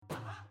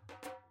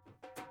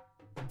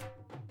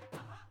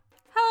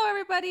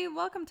everybody,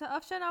 welcome to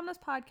Afsha and Amna's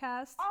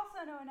podcast,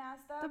 also known as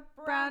the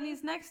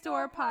Brownies Next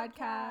Door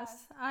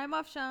podcast. I'm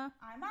Afsha.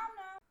 I'm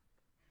Amna.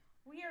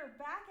 We are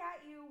back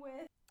at you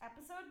with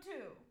episode 2.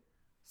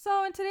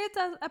 So in today's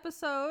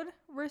episode,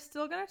 we're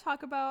still going to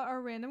talk about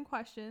our random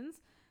questions,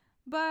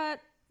 but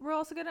we're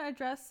also going to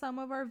address some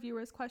of our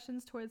viewers'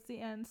 questions towards the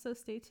end, so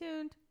stay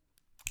tuned.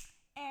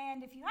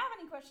 And if you have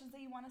any questions that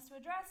you want us to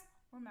address,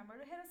 remember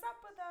to hit us up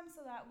with them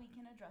so that we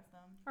can address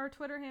them. Our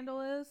Twitter handle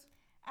is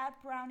at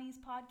Brownies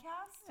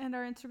Podcast. And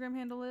our Instagram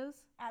handle is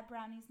at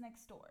Brownies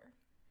Next Door.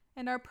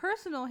 And our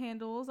personal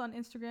handles on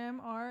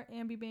Instagram are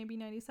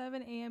AmbiBambi97,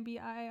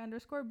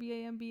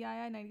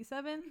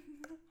 AMBI_BAMBII97.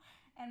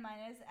 And mine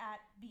is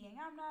at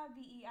BeingAmna,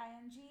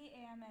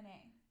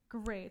 BeingAmna.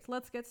 Great.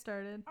 Let's get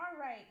started. All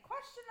right.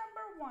 Question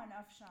number 1,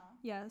 Afsha.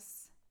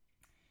 Yes.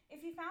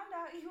 If you found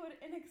out you would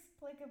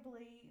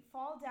inexplicably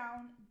fall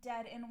down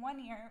dead in 1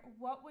 year,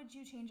 what would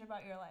you change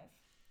about your life?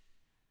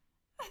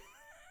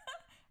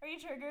 Are you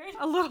triggered?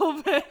 A little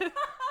bit.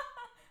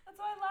 That's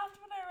why I laughed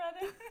when I read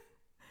it.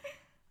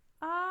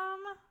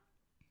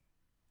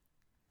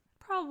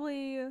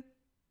 Probably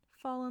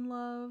fall in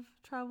love,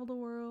 travel the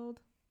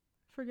world,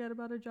 forget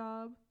about a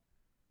job.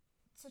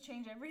 So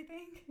change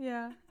everything?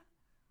 Yeah. Okay.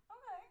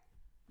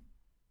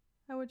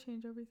 I would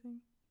change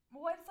everything.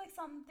 What's like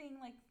something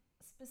like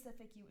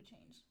specific you would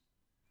change?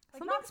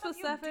 Like Something not stuff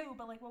specific? you do,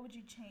 but like what would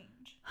you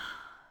change?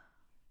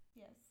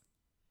 Yes.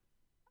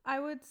 I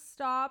would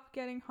stop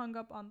getting hung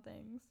up on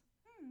things.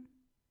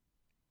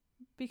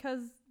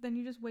 Because then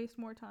you just waste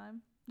more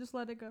time. Just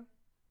let it go.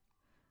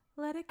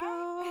 Let it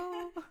go. Let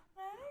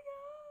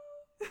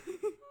it go.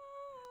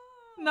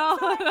 No.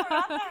 Sorry, I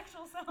forgot the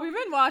actual song. We've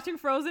been watching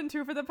Frozen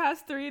 2 for the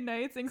past 3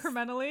 nights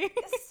incrementally.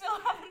 Still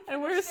haven't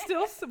And we're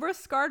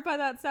scarred by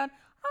that sound.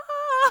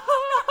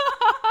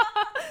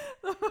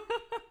 But I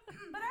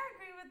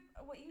agree with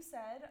what you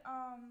said.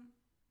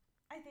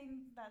 I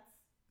think that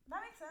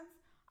makes sense.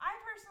 I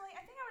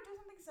think I would do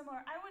something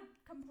similar. I would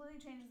completely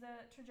change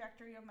the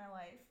trajectory of my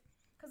life,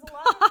 because a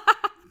lot of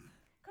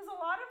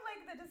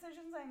like the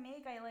decisions I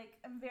make,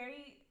 I'm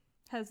very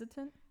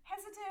Hesitant.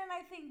 And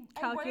I think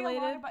Calculated. I worry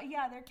a lot about,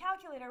 they're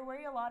calculated. I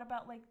worry a lot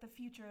about like the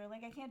future.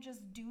 Like I can't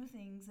just do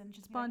things and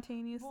just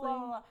Spontaneously. be like, blah,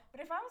 blah, blah.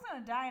 But if I was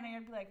gonna die and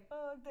I'd be like,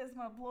 fuck this, I'm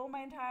gonna blow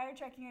my entire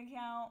checking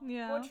account,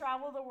 go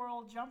travel the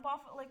world, jump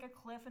off like a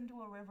cliff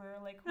into a river,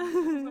 like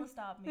who's gonna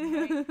stop me?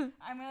 Right?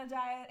 I'm gonna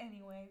die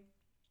anyway.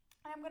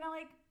 And I'm gonna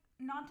like,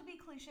 not to be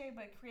cliche,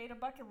 but create a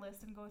bucket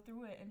list and go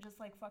through it and just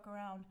like fuck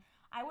around.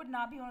 I would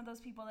not be one of those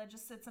people that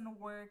just sits and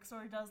works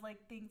or does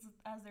like things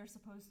as they're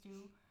supposed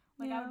to.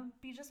 Like I would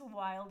be just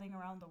wilding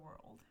around the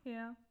world.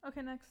 Yeah.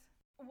 Okay, next.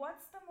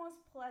 What's the most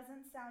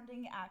pleasant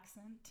sounding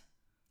accent?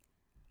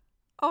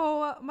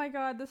 Oh my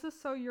god, this is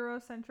so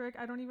Eurocentric.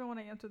 I don't even want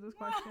to answer this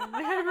question.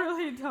 Like, I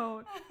really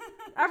don't.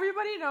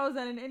 Everybody knows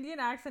that an Indian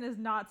accent is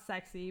not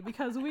sexy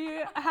because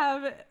we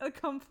have a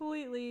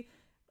completely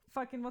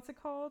fucking, what's it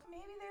called?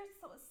 Maybe there's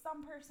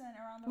some person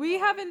around the We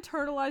world. have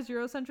internalized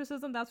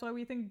Eurocentrism. That's why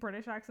we think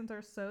British accents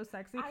are so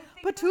sexy.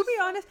 But to be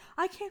honest,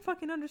 I can't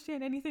fucking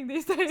understand anything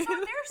they say.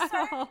 So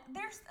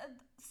there's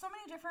so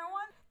many different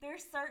ones.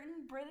 There's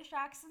certain British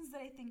accents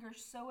that I think are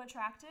so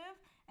attractive,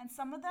 and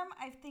some of them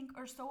I think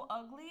are so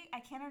ugly I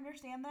can't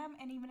understand them.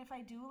 And even if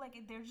I do,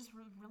 like they're just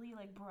really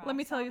like brass. Let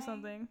me tell you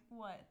something.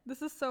 What?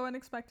 This is so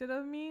unexpected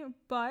of me,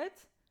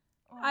 but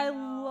I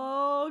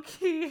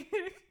low-key.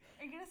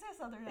 Are you gonna say a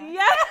southern accent?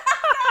 Yeah.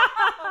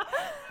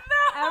 No.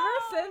 Ever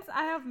since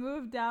I have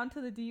moved down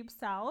to the deep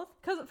south,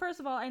 because first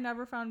of all, I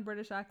never found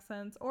British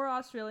accents or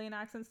Australian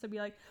accents to be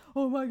like,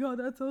 oh my god,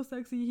 that's so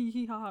sexy, hee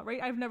hee ha ha,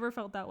 right? I've never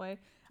felt that way.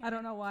 I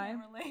don't know why.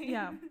 Can't relate.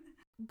 Yeah.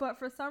 But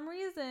for some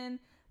reason,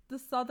 the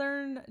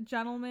southern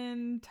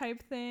gentleman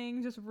type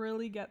thing just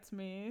really gets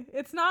me.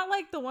 It's not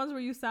like the ones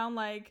where you sound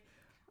like,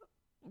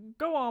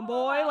 go on,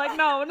 boy. Like,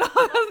 no. Fish.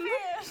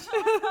 Let's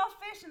go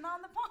fishing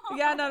on the pond.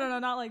 Yeah, no,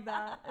 not like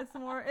that.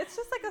 It's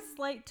just like a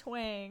slight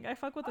twang. I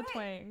fuck with the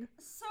twang.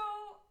 So,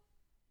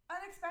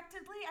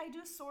 unexpectedly, I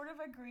do sort of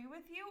agree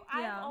with you.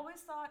 Yeah. I've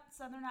always thought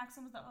southern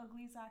accent was the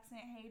ugliest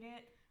accent. Hate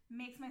it.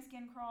 Makes my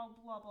skin crawl,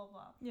 blah, blah,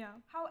 blah. Yeah.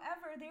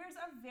 However, there's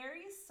a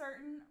very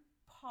certain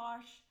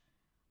posh,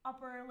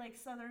 upper, like,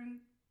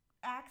 southern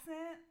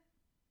accent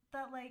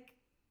that, like,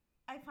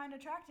 I find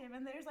attractive,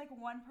 and there's like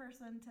one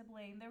person to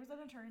blame. There was an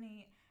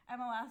attorney at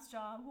my last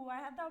job who I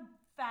had the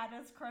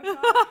fattest crush on,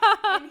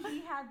 and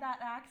he had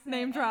that accent.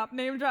 Name drop. I'm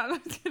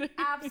just kidding.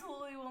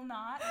 Absolutely will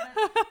not.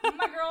 But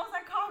my girls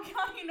at Cobb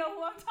County know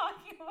who I'm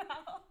talking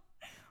about.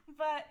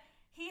 But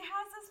he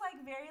has this like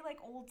very like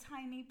old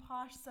timey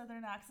posh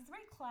southern accent. It's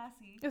very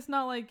classy. It's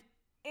not like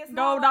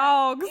Go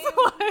dogs.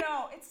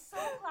 No, it's so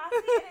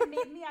classy, and it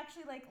made me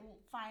actually like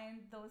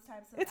find those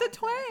types of. It's a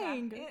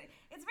twang.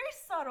 It's very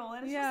subtle,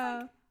 and it's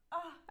just like.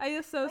 I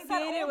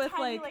associate it with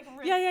like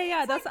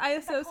I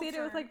associate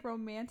it with like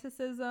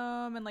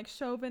romanticism and like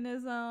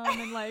chauvinism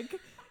and like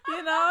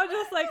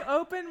just like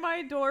open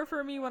my door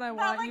for me when I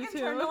want you to.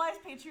 That like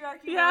internalized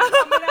patriarchy yeah.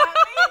 coming at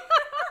me.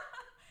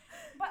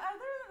 But other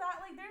than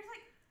that, like there's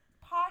like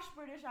posh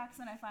British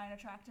accent I find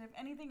attractive.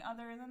 Anything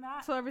other than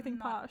that, so everything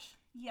posh.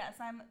 Yes,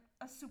 I'm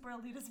a super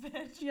elitist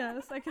bitch.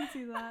 Yes, I can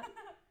see that.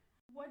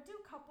 What do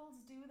couples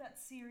do that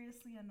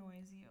seriously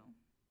annoys you?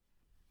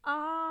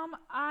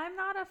 I'm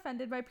not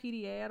offended by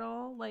PDA at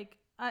all. Like,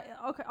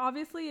 okay,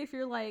 obviously if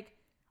you're like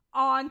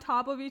on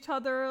top of each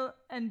other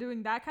and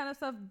doing that kind of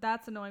stuff,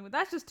 that's annoying, but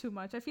that's just too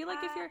much. I feel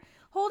like if you're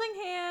holding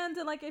hands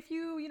and like if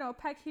you know,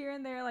 peck here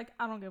and there, like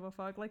I don't give a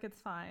fuck. Like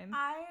it's fine.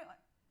 I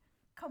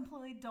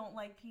completely don't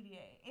like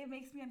PDA. It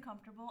makes me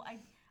uncomfortable.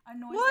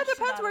 Well, it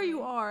depends where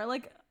you are.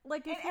 Like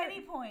if at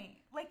any point,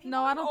 like people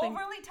I don't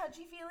overly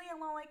touchy feely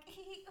and we're like,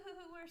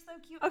 we're so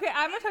cute. Okay,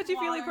 I'm a touchy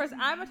feely person.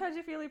 I'm a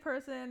touchy feely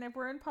person. If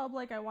we're in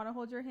public, I want to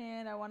hold your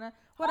hand. I want to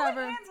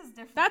whatever. Holding hands is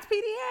different. That's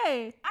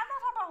PDA. I'm not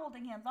talking about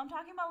holding hands. I'm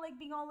talking about like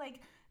being all like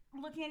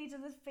looking at each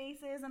other's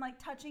faces and like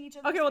touching each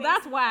other's. Okay, well faces.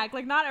 that's whack.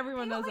 Like not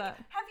everyone does like, that.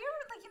 Have you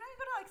ever like you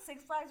go to like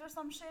Six Flags or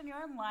some shit and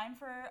you're in line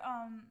for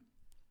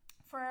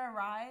a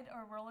ride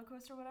or a roller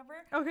coaster or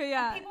whatever. Okay,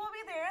 yeah. And people will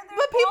be there and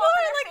but people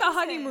are in like faces. the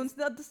honeymoons.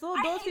 I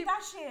hate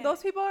that shit.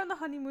 Those people are in the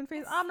honeymoon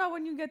phase. I'm not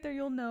when you get there,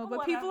 you'll know. But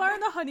whatever. people are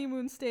in the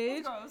honeymoon stage.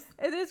 It's gross.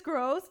 It is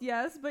gross,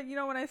 yes. But you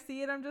know, when I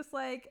see it, I'm just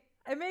like,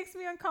 it makes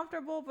me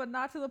uncomfortable, but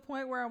not to the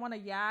point where I want to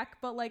yak.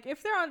 But like,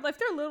 if they're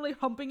literally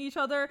humping each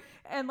other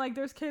and like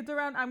there's kids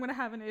around, I'm gonna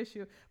have an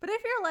issue. But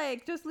if you're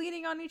like just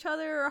leaning on each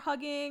other or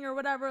hugging or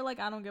whatever, like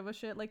I don't give a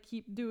shit. Like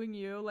keep doing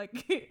you.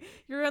 Like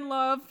you're in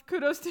love.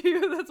 Kudos to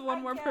you. That's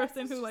one more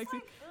person who likes you.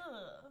 Like,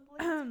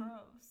 it's gross.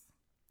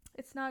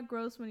 It's not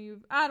gross when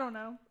you. I don't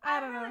know.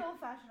 I'm really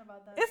old-fashioned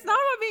about that. It's not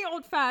about being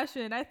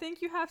old-fashioned. I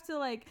think you have to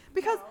like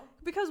because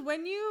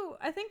when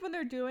I think when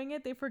they're doing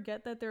it, they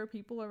forget that there are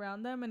people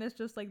around them, and it's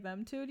just like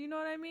them too. Do you know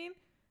what I mean?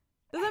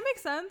 Does that make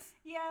sense?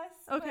 Yes.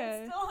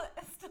 Okay. But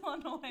it's still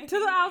annoying. To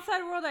the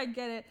outside world, I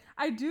get it.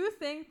 I do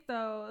think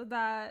though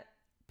that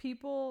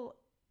people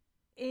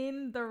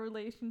in the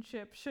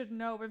relationship should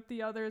know if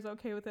the other is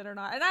okay with it or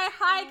not. And I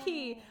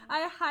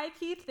high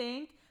key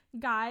think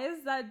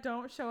guys that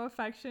don't show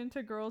affection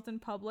to girls in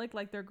public,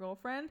 like their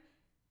girlfriend,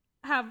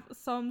 have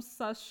some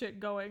sus shit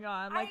going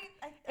on. Like,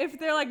 if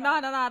they're like, nah,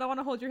 I don't want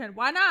to hold your hand.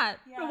 Why not?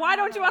 Yeah, why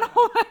don't you want to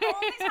hold my hand? The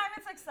only time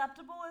it's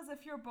acceptable is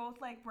if you're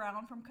both like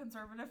brown from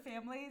conservative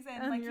families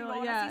and like you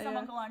want to see some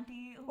uncle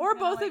auntie. Or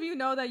both of you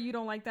know that you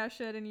don't like that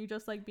shit and you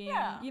just like being,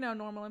 you know,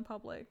 normal in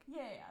public.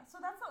 Yeah. So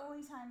that's the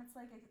only time it's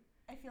like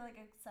I feel like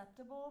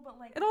acceptable, but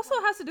like it also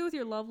has to do with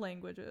your love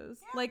languages.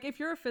 Yeah. Like if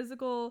you're a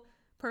physical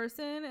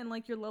person and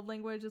like your love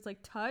language is like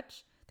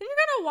touch, then you're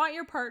gonna want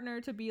your partner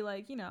to be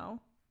like, you know,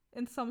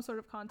 in some sort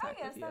of contact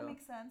with you. I guess that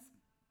makes sense.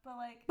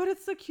 But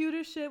it's the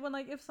cutest shit when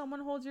like if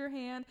someone holds your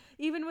hand,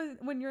 even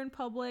when you're in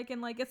public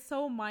and like it's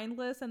so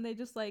mindless and they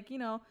just like, you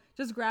know,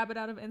 just grab it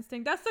out of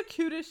instinct. That's the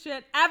cutest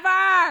shit ever.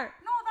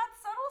 No, that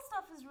subtle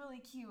stuff is really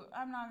cute.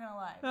 I'm not gonna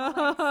lie. But,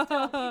 like,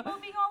 still, people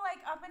being all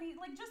like up and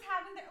like just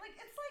having their like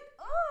it's like,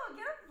 oh,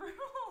 get a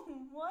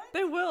room. What?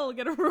 They will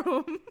get a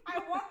room. I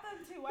want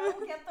them to. I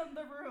will get them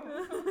the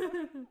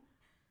room.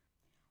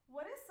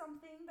 What is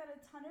something that a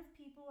ton of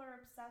people are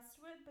obsessed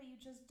with, but you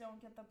just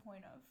don't get the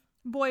point of?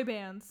 Boy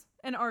bands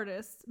and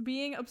artists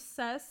being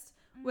obsessed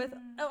with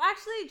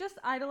actually just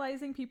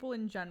idolizing people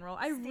in general.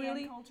 I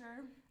really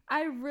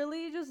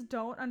just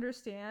don't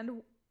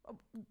understand.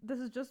 This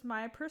is just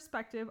my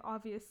perspective,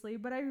 obviously,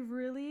 but I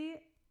really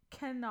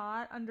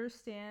cannot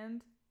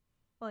understand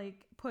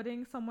like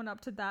putting someone up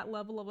to that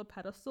level of a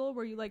pedestal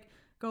where you like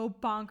go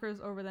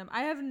bonkers over them.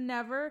 I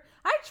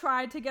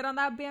tried to get on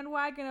that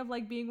bandwagon of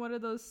like being one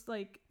of those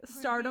like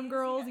stardom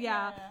girls.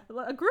 Yeah.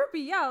 A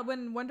groupie, yeah,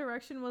 when One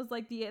Direction was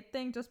like the it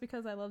thing, just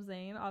because I love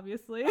Zayn,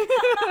 obviously. Just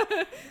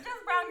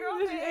brown girl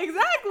thing.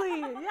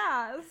 Exactly.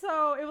 Yeah.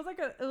 So it was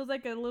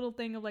like a little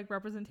thing of like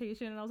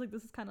representation, and I was like,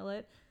 this is kind of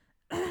lit.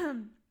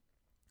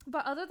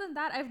 But other than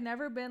that, I've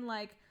never been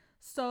like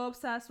so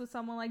obsessed with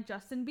someone like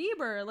Justin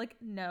Bieber. Like,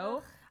 no.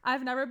 Ugh.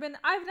 I've never even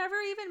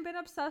been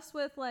obsessed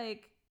with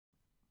like,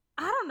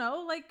 I don't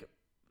know, like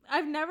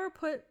I've never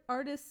put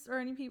artists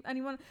or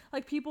anyone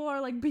like people are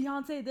like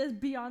Beyonce this,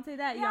 Beyonce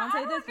that,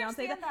 Beyonce this,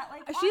 Beyonce that.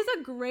 Like, she's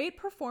a great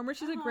performer,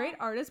 she's a great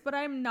artist, but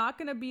I'm not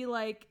gonna be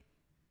like,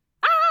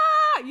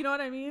 you know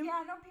what I mean?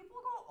 Yeah, no, people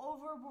go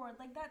overboard.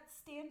 Like that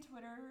stan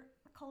Twitter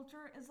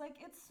culture is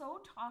like, it's so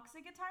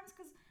toxic at times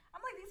because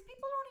I'm like, these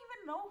people don't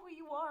even know who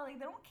you are. Like,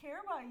 they don't care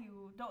about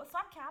you. Don't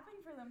stop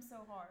capping for them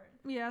so hard.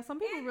 Yeah, some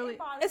people really,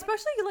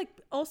 especially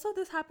like also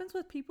this happens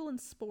with people in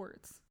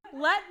sports.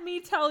 Let me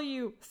tell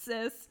you,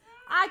 sis,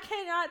 I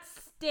cannot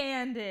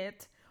stand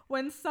it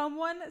when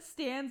someone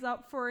stands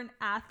up for an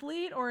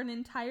athlete or an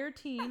entire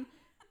team.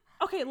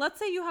 Okay, let's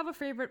say you have a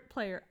favorite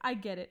player. I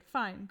get it.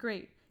 Fine,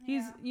 great.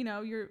 He's, you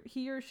know,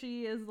 he or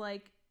she is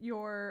like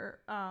your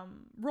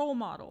role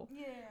model.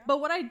 Yeah.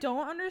 But what I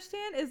don't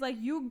understand is like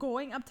you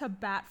going up to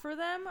bat for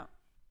them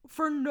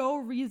for no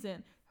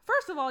reason.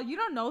 First of all, you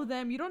don't know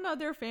them, you don't know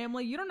their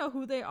family, you don't know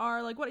who they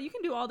are. Like, what, you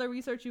can do all the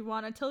research you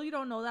want until you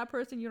don't know that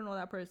person, you don't know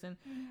that person.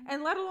 Mm-hmm.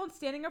 And let alone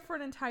standing up for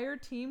an entire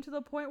team to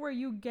the point where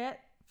you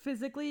get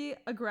physically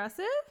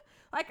aggressive.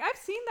 Like, I've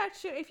seen that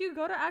shit. If you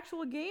go to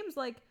actual games,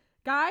 like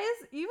guys,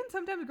 even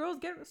sometimes girls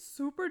get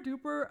super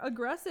duper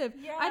aggressive.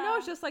 Yeah. I know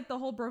it's just like the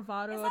whole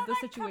bravado of the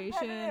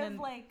situation and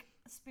like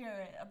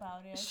spirit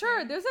about it.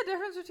 Sure, there's a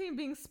difference between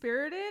being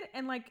spirited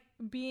and like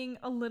being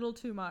a little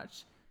too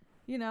much.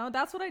 You know,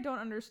 that's what I don't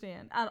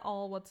understand at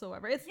all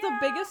whatsoever. It's the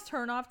biggest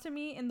turnoff to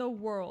me in the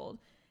world,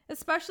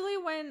 especially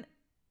when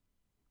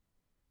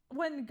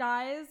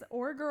guys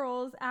or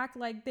girls act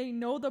like they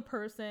know the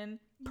person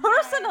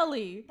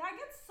personally. That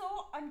gets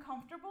so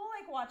uncomfortable,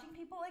 like watching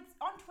people like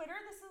on Twitter.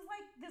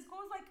 This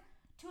goes like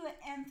to the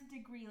nth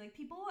degree. Like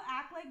people will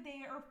act like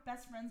they are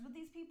best friends with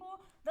these people.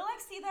 They'll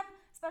like see them,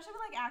 especially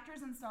with like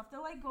actors and stuff.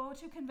 They'll like go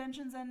to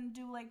conventions and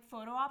do like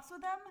photo ops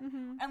with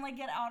them and like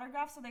get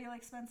autographs, so they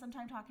like spend some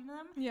time talking to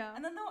them. Yeah.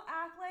 And then they'll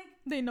act like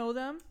they know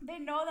them.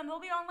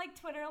 They'll be on like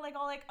Twitter, like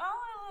all like, oh,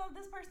 I love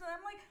this person. And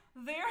I'm like,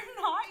 they're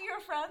not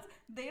your friends.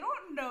 They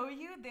don't know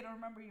you. They don't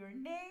remember your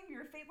name,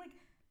 your face. Like,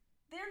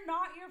 they're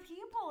not your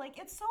people. Like,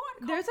 it's so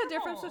uncomfortable. There's a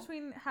difference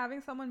between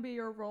having someone be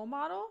your role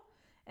model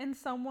and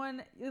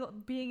someone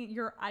being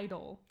your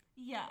idol.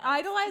 Yeah.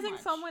 Idolizing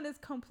someone is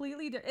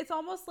completely different. It's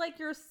almost like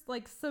you're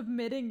like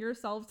submitting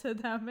yourself to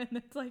them, and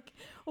it's like,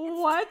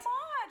 what?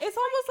 It's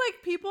almost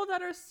like people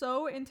that are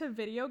so into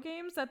video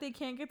games that they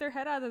can't get their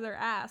head out of their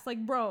ass.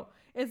 Like, bro,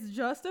 it's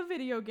just a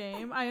video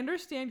game. I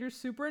understand you're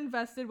super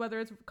invested, whether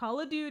it's Call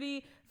of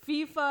Duty,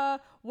 FIFA,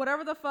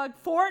 whatever the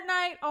fuck,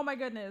 Fortnite. Oh my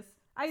goodness.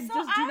 I do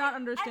not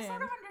understand. I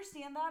sort of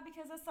understand that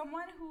because as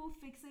someone who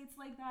fixates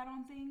like that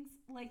on things,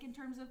 like in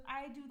terms of,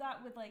 I do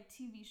that with like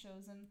TV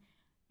shows and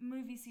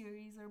movie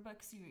series or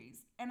book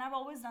series. And I've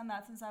always done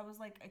that since I was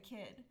like a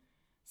kid.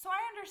 So I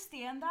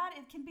understand that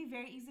it can be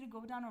very easy to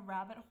go down a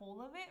rabbit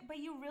hole of it, but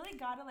you really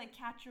gotta like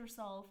catch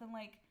yourself and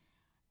like,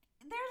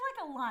 there's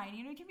like a line,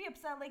 you know, you can be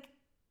upset. Like,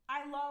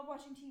 I love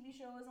watching TV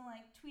shows and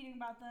like tweeting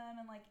about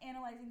them and like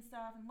analyzing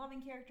stuff and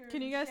loving characters.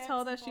 Can you guys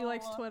tell that she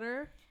likes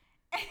Twitter?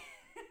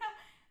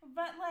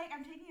 But like,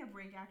 I'm taking a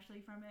break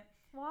actually from it.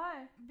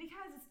 Why?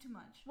 Because it's too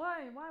much.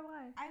 Why?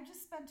 I've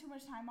just spent too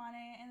much time on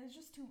it, and it's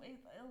just too.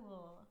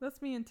 That's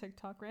me in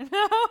TikTok right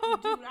now.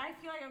 Dude, I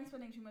feel like I'm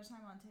spending too much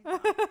time on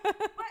TikTok.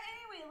 But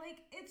anyway,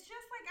 like, it's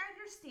just like, I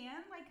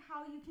understand like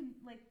how you can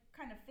like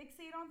kind of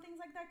fixate on things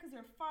like that because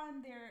they're fun.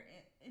 They're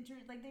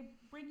like they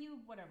bring you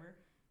whatever,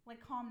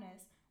 like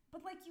calmness.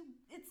 But like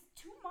it's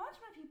too much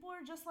when people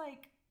are just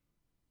like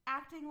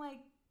acting like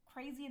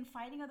crazy and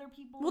fighting other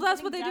people. Well,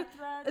 that's what they do.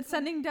 It's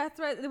sending death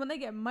threats. When they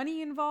get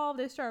money involved,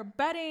 they start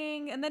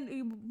betting. And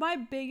then my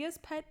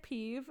biggest pet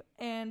peeve,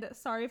 and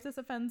sorry if this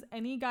offends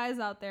any guys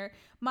out there,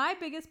 my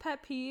biggest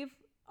pet peeve,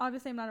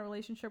 obviously I'm not in a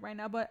relationship right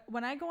now, but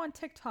when I go on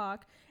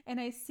TikTok and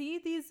I see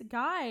these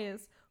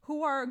guys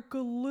who are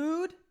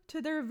glued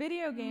to their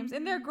video games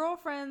and their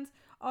girlfriends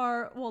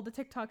are, well, the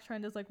TikTok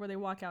trend is like where they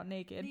walk out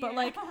naked. Yeah. But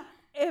like,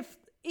 if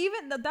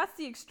even that's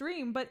the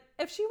extreme, but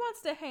if she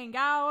wants to hang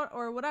out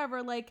or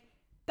whatever, like,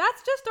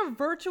 that's just a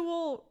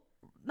virtual,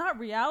 not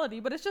reality,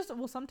 but it's just,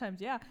 well, sometimes,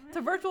 yeah. Really? It's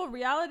a virtual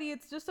reality.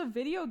 It's just a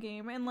video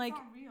game. And, like,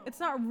 it's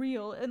not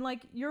real. And,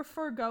 like, you're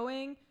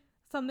foregoing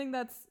something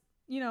that's,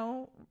 you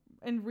know,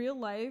 in real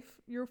life,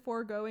 you're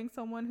foregoing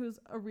someone who's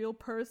a real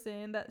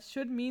person that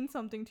should mean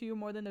something to you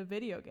more than a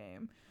video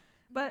game.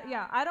 But,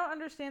 yeah, I don't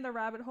understand the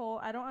rabbit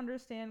hole. I don't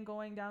understand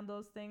going down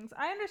those things.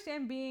 I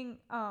understand being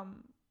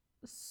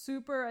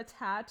super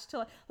attached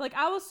to, like,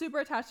 I was super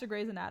attached to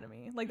Grey's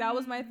Anatomy. Like, that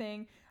was my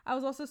thing. I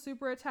was also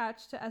super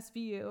attached to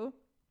SVU.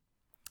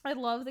 I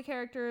love the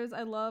characters.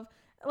 I love,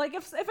 like,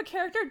 if a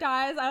character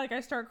dies,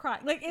 I start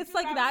crying. Like, it's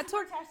like that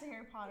sort of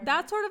Harry Potter.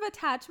 That sort of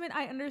attachment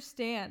I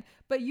understand,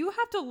 but you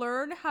have to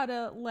learn how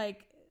to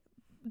like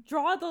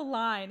draw the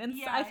line. And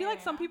I feel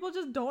like some people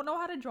just don't know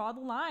how to draw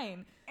the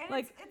line. And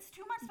like, it's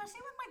too much,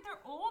 especially when like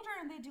they're older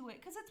and they do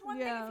it. Because it's one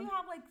thing if you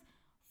have like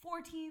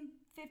 14,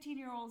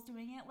 15-year-olds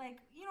doing it, like,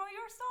 you know,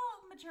 you're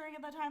still maturing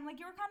at that time. Like,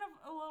 you're kind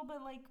of a little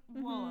bit like,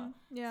 whoa.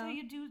 So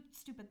you do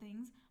stupid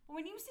things. But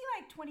when you see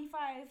like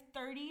 25,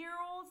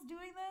 30-year-olds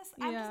doing this,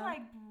 I'm just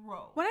like,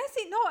 bro. When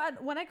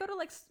I go to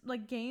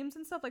like games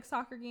and stuff, like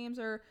soccer games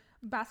or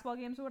basketball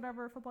games or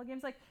whatever, football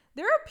games, like,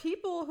 there are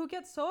people who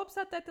get so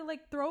upset that they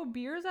like throw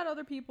beers at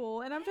other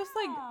people. And I'm just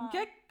like,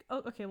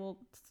 okay, well,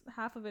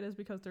 half of it is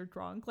because they're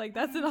drunk. Like,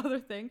 that's another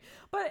thing.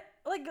 But,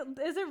 like,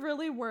 is it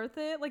really worth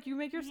it? Like, you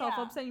make yourself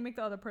upset, you make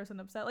the other person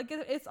upset. Like,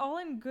 it's all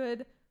in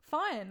good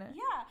fun.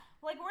 Yeah.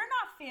 Like, we're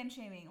not fan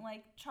shaming.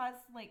 Like,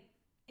 trust, like,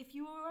 if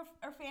you are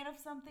a fan of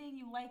something,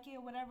 you like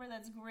it, whatever,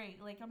 that's great.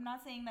 Like, I'm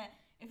not saying that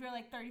if you're,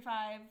 like,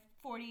 35,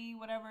 40,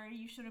 whatever,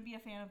 you shouldn't be a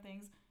fan of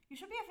things. You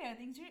should be a fan of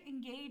things. You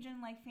engage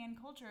in like fan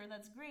culture.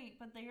 That's great,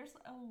 but there's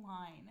a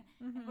line.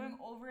 And going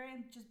over it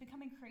and just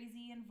becoming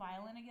crazy and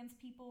violent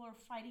against people or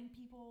fighting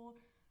people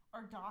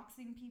or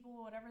doxing people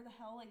or whatever the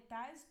hell, like,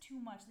 that is too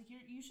much. Like,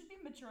 you should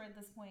be mature at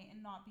this point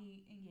and not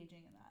be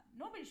engaging in that.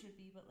 Nobody should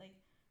be, but like,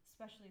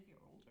 especially if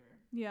you're older.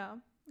 Yeah,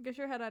 get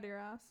your head out of your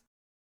ass.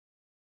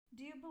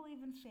 Do you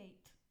believe in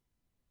fate?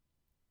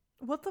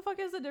 What the fuck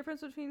is the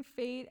difference between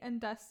fate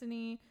and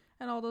destiny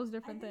and all those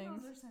different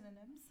things? Those are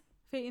synonyms.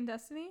 Fate and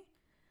destiny?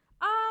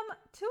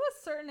 To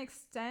a certain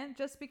extent,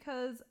 just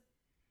because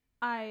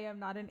I am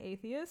not an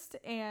atheist,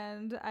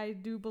 and I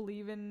do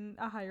believe in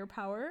a higher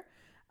power.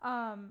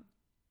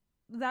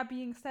 That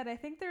being said, I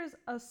think there's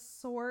a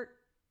sort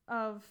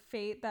of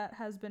fate that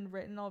has been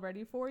written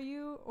already for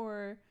you,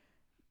 or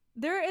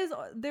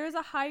there's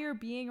a higher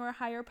being or a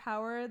higher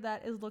power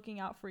that is looking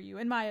out for you,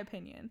 in my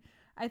opinion.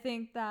 I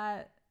think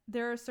that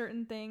there are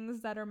certain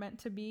things that are meant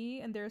to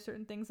be, and there are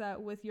certain things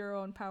that with your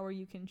own power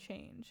you can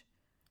change.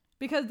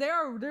 Because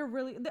they're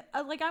really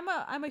like,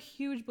 I'm a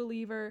huge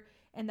believer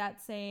in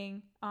that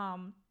saying,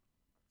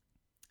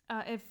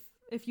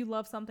 if you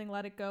love something,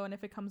 let it go, and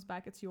if it comes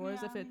back, it's yours.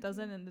 If it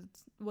doesn't, and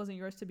it wasn't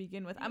yours to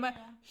begin with. I'm a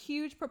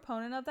huge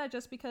proponent of that,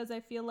 just because I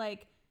feel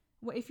like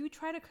if you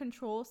try to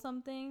control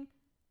something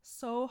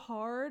so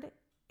hard,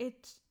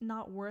 it's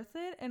not worth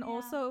it. And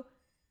also,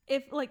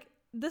 if like,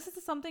 this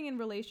is something in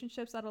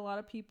relationships that a lot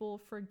of people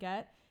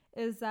forget,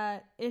 is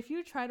that if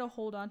you try to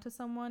hold on to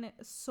someone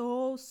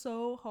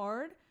so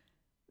hard,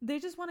 they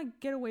just want to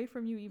get away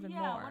from you even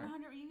more.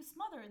 100. You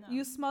smother them.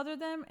 You smother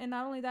them, and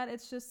not only that,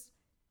 it's just,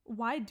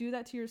 why do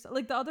that to yourself?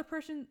 Like, the other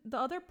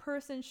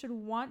person should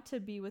want to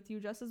be with you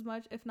just as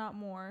much, if not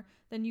more,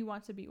 than you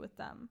want to be with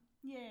them.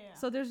 Yeah.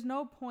 So there's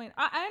no point.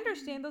 I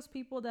understand those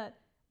people that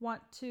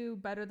want to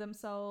better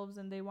themselves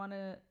and they want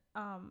to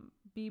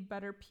be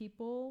better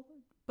people,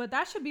 but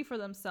that should be for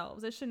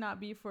themselves. It should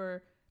not be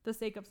for the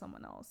sake of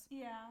someone else.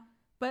 Yeah.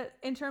 But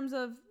in terms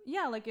of,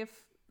 like, if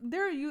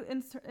there are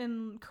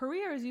in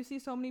careers, you see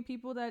so many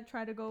people that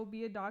try to go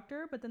be a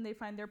doctor, but then they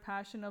find their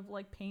passion of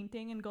like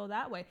painting and go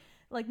that way.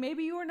 Like,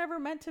 maybe you were never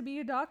meant to be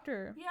a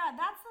doctor. Yeah,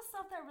 that's the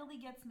stuff that really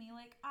gets me.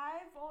 Like,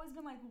 I've always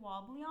been like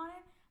wobbly on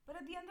it, but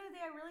at the end of the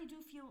day, I really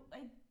do feel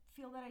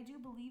that I do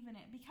believe in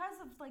it,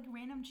 because of like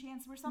random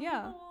chance where some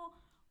people will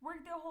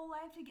work their whole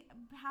life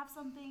to have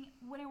something,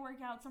 wouldn't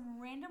work out, some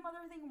random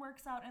other thing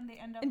works out, and they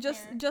end up and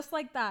just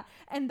like that.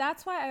 And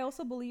that's why I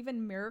also believe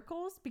in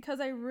miracles, because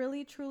I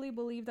really truly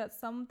believe that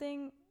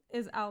something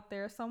is out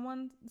there,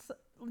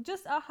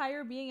 just a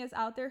higher being is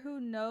out there who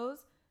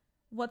knows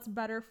what's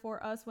better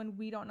for us when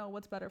we don't know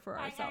what's better for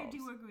ourselves. I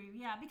do agree,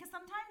 yeah, because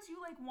sometimes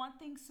you like want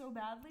things so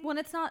badly when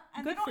it's not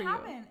and good they don't for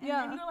happen. you.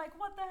 And then you're like,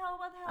 what the hell?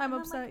 I'm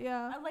upset.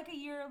 Like a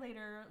year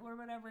later or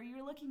whatever,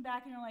 you're looking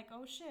back and you're like,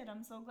 oh shit,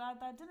 I'm so glad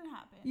that didn't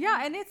happen.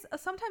 Yeah, and it's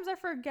sometimes I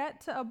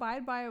forget to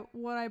abide by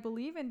what I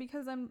believe in,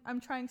 because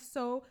I'm trying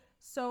so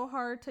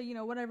hard to,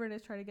 whatever it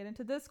is, try to get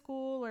into this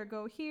school or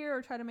go here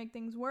or try to make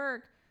things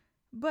work.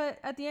 But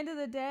at the end of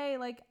the day,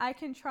 like, I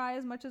can try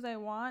as much as I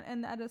want,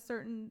 and at a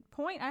certain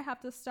point I have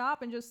to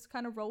stop and just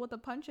kind of roll with the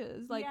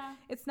punches. Like,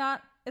 it's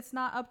not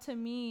up to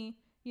me,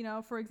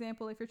 for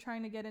example, if you're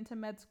trying to get into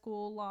med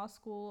school, law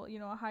school,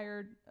 a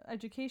higher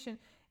education,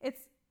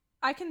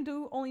 I can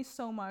do only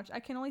so much. I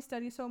can only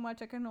study so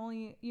much. I can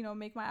only,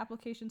 make my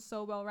application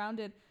so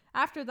well-rounded.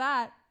 After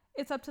that,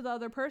 it's up to the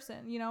other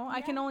person,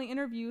 I can only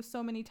interview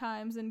so many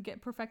times and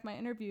perfect my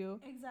interview.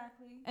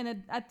 Exactly.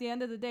 And at the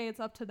end of the day, it's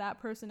up to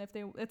that person if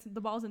it's the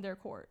ball's in their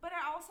court. But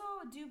I also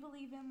do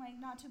believe in, like,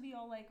 not to be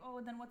all like,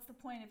 oh, then what's the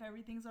point if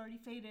everything's already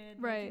fated?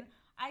 Right. Like,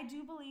 I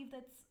do believe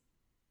that's,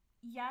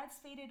 it's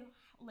fated,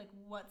 like,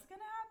 what's going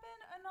to happen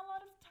in a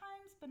lot of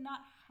times, but not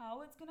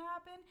how it's going to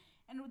happen.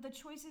 And the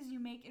choices you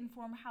make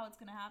inform how it's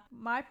going to happen.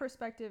 My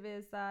perspective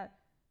is that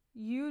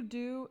you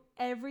do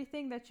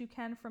everything that you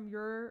can from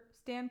your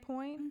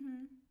standpoint,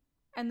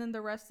 and then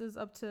the rest is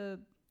up to,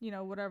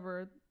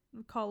 whatever,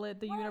 call it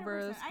the 100%.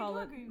 Universe, call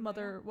it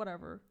mother,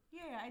 whatever.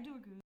 Yeah, I do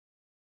agree.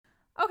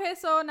 Okay,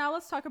 so now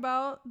let's talk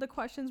about the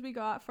questions we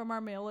got from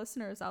our male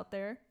listeners out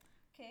there.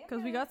 Okay.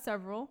 Because we got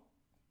several.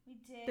 We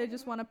did. They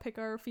just want to pick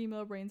our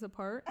female brains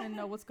apart and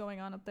know what's going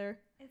on up there.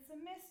 It's a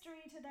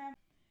mystery to them.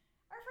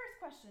 Our first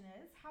question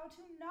is, how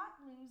to not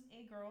lose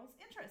a girl's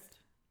interest?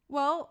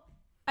 Well,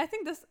 I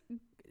think this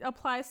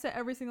applies to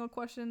every single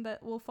question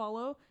that will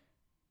follow.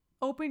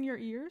 Open your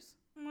ears.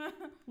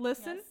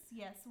 Listen.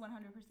 Yes, 100%.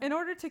 In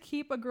order to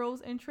keep a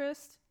girl's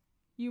interest,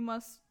 you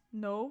must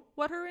know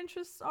what her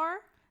interests are.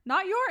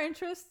 Not your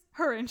interests,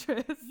 her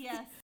interests.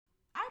 Yes.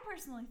 I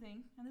personally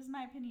think, and this is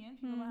my opinion,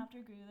 people don't have to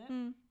agree with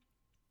it,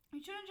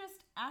 you shouldn't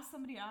just ask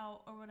somebody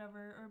out or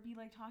whatever, or be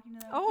like talking to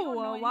them. Oh,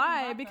 well,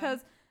 why?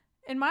 Because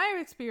in my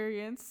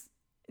experience,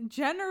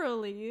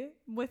 generally,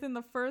 within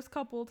the first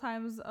couple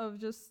times of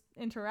just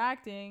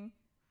interacting,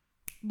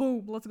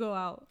 boom, let's go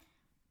out.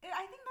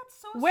 I think that's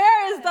so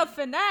Where is the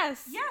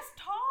finesse? Yes,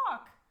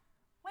 talk.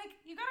 Like,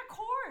 you gotta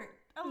court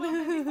a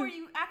little bit before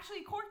you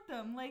actually court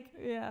them. Like,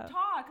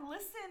 talk,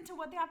 listen to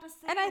what they have to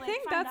say. And I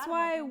think that's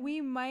why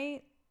we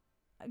might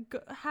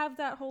have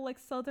that whole, like,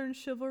 Southern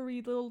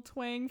chivalry little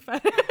twang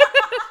fetish.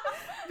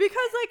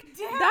 Because, like,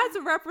 that's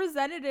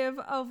representative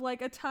of,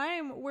 like, a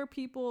time where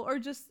people are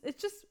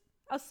it's just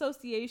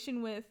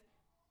association with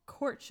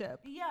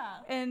courtship. Yeah.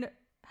 And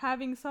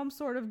having some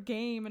sort of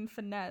game and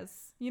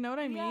finesse. You know what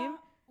I mean?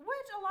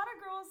 Which a lot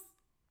of girls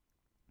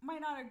might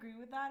not agree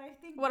with that. I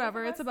think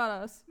whatever, it's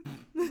about us.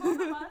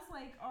 Both of us,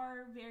 like,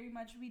 are very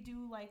much, we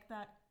do like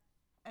that,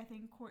 I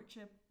think,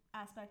 courtship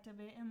aspect of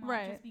it, and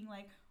not just being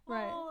like,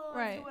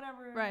 let's do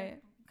whatever,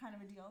 kind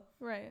of a deal.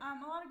 Right.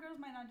 A lot of girls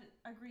might not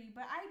agree,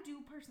 but I do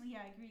personally,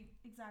 I agree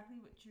exactly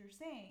what you're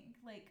saying.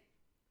 Like,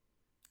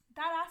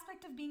 that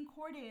aspect of being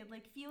courted,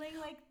 like, feeling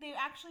like they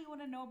actually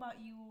want to know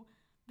about you.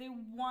 They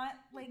want,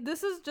 like...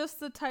 This is just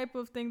the type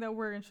of thing that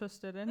we're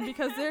interested in,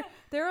 because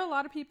there are a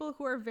lot of people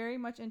who are very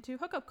much into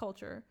hookup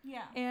culture.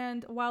 Yeah.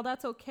 And while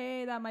that's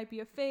okay, that might be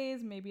a phase,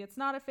 maybe it's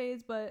not a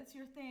phase, but it's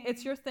your thing.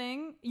 It's your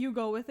thing. You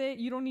go with it.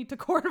 You don't need to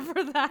court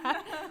for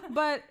that.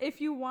 But if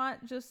you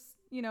want just,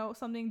 you know,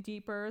 something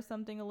deeper,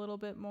 something a little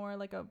bit more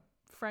like a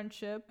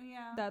friendship,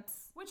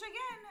 that's... Which,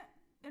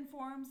 again,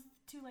 informs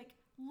to, like,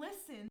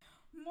 listen.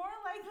 More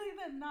likely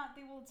than not,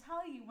 they will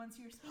tell you once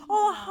you're speaking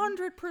to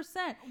them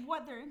 100%.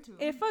 what they're into.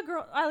 If a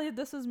girl,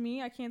 this is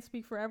me, I can't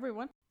speak for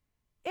everyone.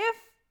 If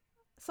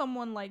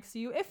someone likes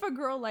you, if a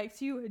girl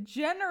likes you,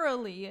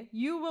 generally,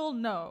 you will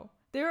know.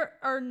 There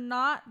are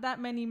not that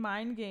many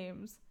mind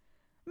games.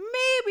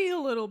 Maybe a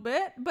little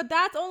bit, but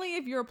that's only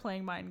if you're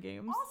playing mind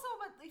games. Also,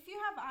 but if you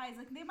have eyes,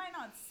 like, they might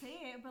not say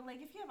it, but,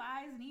 like, if you have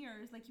eyes and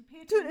ears, like, you pay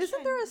attention. Dude,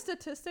 isn't there a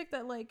statistic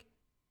that, like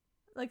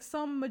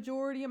some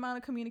majority amount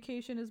of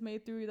communication is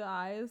made through the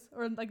eyes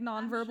or like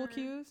nonverbal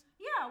cues?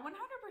 Yeah,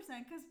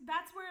 100%. Because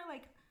that's where,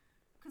 like,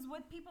 because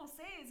what people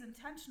say is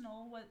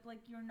intentional. What, like,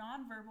 your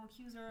nonverbal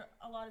cues are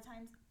a lot of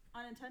times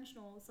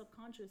unintentional,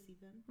 subconscious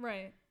even.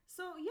 Right.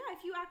 So yeah,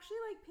 if you actually,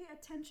 like, pay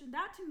attention,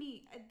 that to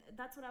me,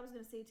 that's what I was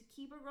gonna say. To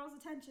keep a girl's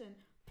attention,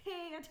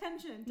 pay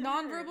attention to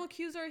nonverbal her.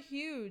 cues are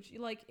huge.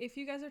 Like, if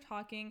you guys are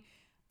talking.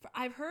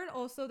 I've heard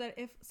also that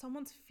if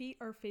someone's feet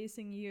are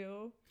facing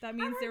you, that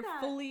means they're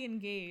fully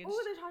engaged.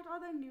 Oh, they talked about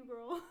that new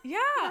girl.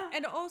 Yeah.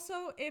 And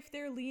also, if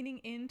they're leaning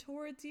in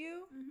towards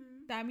you,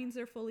 that means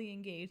they're fully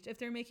engaged. If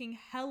they're making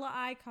hella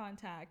eye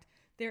contact,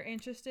 they're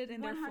interested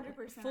and they're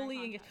fully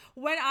engaged.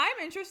 When I'm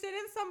interested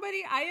in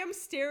somebody, I am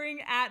staring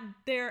at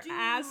their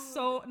ass.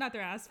 So not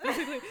their ass,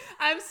 basically.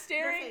 I'm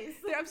staring.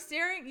 I'm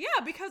staring.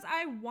 Yeah, because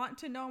I want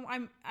to know.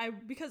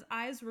 Because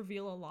eyes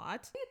reveal a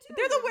lot.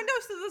 They're the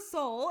windows to the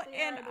soul,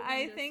 and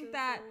I think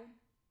that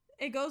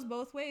it goes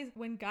both ways.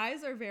 When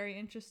guys are very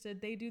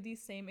interested, they do the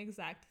same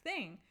exact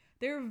thing.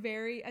 They're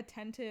very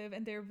attentive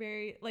and they're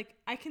very, like,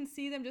 I can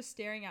see them just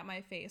staring at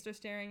my face or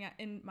staring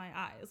in my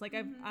eyes. Like,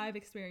 I've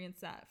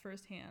experienced that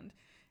firsthand.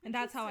 And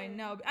that's how I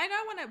know. I know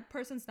when a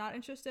person's not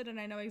interested, and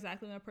I know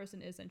exactly when a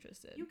person is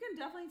interested. You can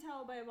definitely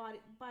tell by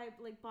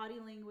body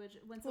language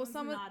when someone's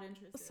not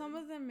interested. Some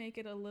of them make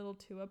it a little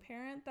too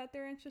apparent that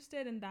they're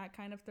interested, and that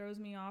kind of throws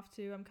me off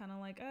too. I'm kind of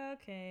like,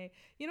 okay,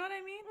 you know what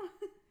I mean?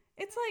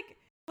 It's like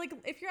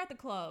if you're at the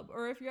club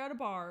or if you're at a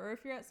bar or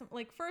if you're at some,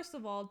 like, first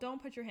of all,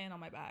 don't put your hand on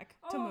my back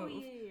to move.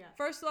 Yeah.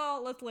 First of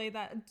all, let's lay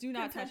that. Do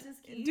not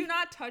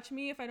touch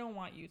me if I don't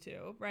want you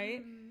to,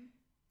 right?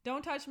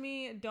 Don't touch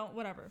me. Don't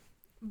whatever.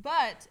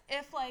 But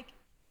if, like,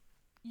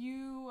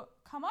 you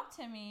come up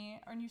to me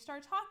and you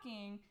start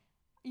talking,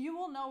 you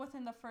will know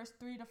within the first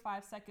 3 to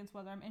 5 seconds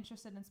whether I'm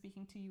interested in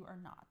speaking to you or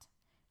not.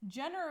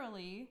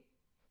 Generally,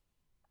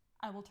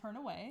 I will turn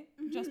away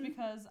just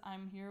because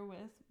I'm here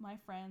with my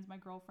friends, my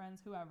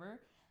girlfriends, whoever.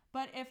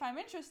 But if I'm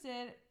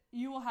interested,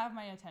 you will have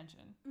my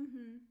attention.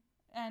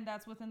 And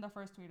that's within the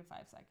first 3 to 5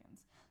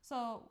 seconds.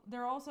 So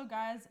there are also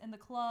guys in the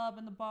club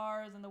and the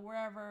bars and the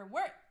where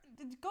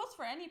it goes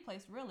for any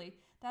place really,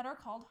 that are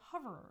called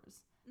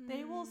hoverers.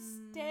 They will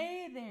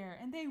stay there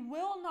and they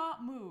will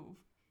not move.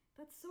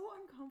 That's so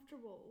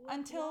uncomfortable.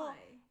 Until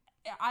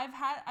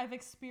I've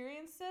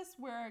experienced this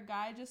where a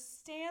guy just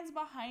stands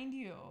behind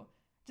you,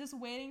 just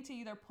waiting to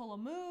either pull a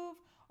move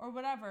or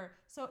whatever.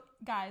 So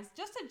guys,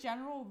 just a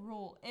general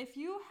rule, if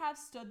you have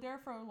stood there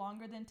for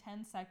longer than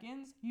 10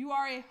 seconds, you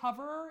are a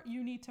hoverer,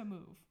 you need to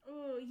move.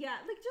 Oh yeah,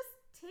 like,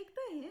 just take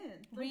the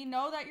hint. Like, we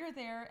know that you're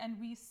there and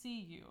we see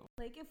you.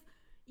 Like, if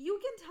you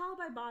can tell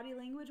by body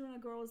language when a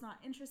girl is not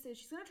interested,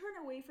 she's going to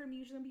turn away from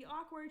you, she's going to be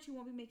awkward, she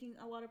won't be making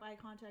a lot of eye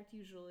contact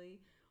usually.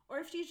 Or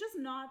if she's just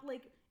not,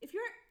 like, if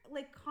you're,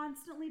 like,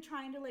 constantly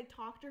trying to, like,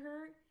 talk to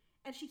her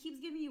and she keeps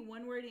giving you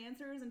one-word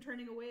answers and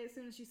turning away as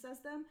soon as she says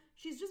them,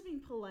 she's just being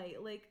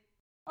polite. Like,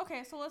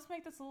 okay, so let's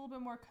make this a little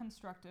bit more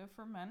constructive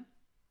for men.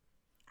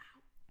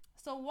 Ow.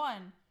 So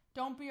 1,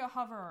 don't be a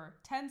hoverer.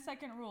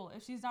 10-second rule.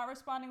 If she's not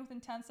responding within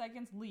 10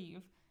 seconds,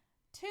 leave.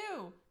 2,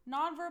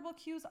 nonverbal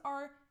cues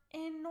are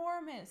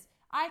enormous.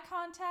 Eye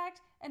contact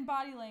and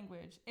body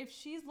language. If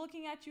she's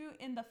looking at you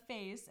in the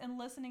face and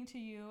listening to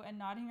you and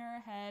nodding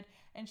her head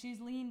and she's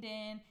leaned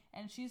in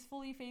and she's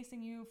fully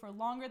facing you for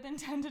longer than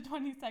 10 to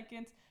 20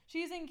 seconds,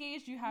 she's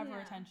engaged, you have her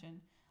attention.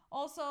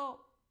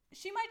 Also,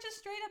 she might just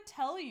straight up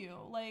tell you,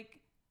 like,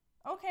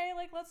 okay,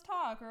 like, let's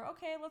talk, or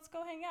okay, let's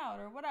go hang out,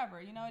 or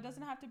whatever. You know, it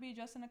doesn't have to be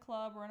just in a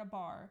club or in a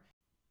bar.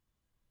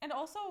 And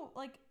also,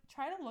 like,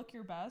 try to look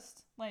your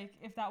best. Like,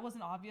 if that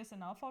wasn't obvious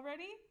enough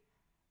already,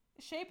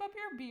 shape up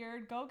your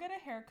beard, go get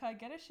a haircut,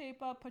 get a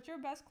shape up, put your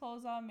best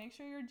clothes on, make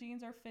sure your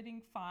jeans are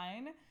fitting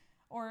fine,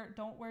 or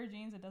don't wear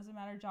jeans, it doesn't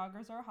matter,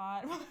 joggers are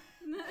hot.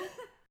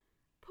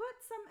 Put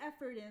some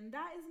effort in.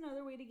 That is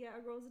another way to get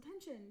a girl's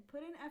attention.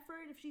 Put in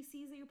effort. If she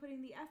sees that you're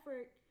putting the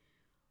effort,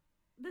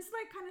 this is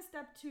like kind of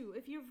step 2.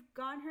 If you've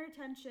gotten her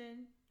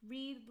attention,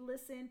 read,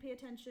 listen, pay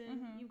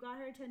attention, you got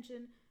her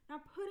attention, Now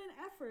put an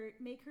effort.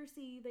 Make her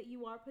see that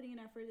you are putting an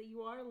effort, that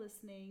you are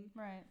listening.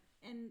 Right.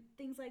 And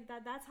things like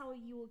that. That's how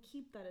you will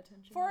keep that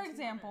attention. For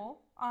example,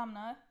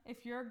 Amna,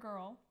 if you're a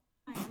girl.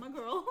 I am a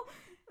girl.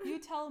 You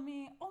tell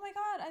me, oh my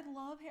God, I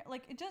love hair.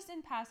 Like, just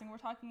in passing, we're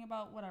talking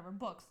about whatever,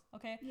 books,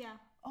 okay? Yeah.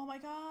 Oh my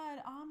God,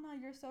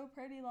 Amna, you're so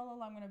pretty, la la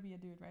la. I'm going to be a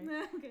dude, right?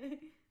 Okay.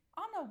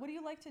 Amna, what do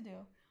you like to do?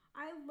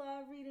 I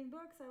love reading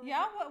books.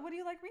 What do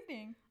you like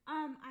reading?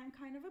 I'm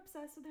kind of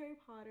obsessed with Harry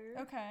Potter.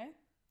 Okay.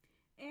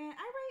 And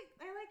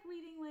I like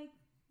reading, like,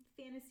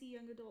 fantasy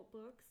young adult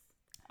books.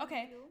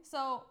 Okay,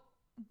 so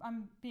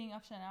I'm being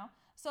upset now.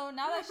 So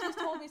now that she's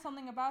told me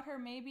something about her,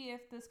 maybe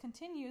if this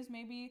continues,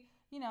 maybe,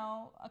 you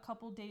know, a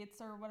couple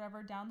dates or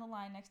whatever down the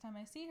line, next time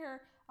I see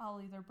her,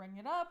 I'll either bring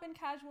it up in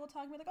casual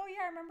talk and be like, oh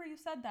yeah, I remember you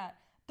said that.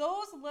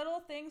 Those little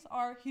things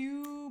are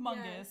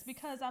humongous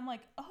because I'm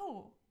like,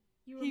 oh,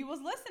 he was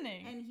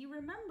listening. And he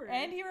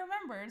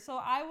remembered. So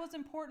I was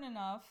important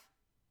enough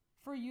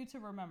for you to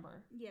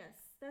remember. Yes,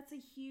 that's a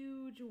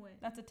huge win.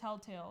 That's a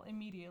telltale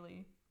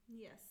immediately.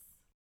 Yes.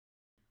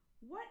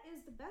 What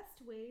is the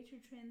best way to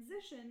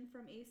transition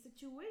from a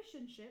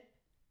situationship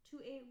to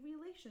a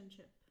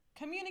relationship?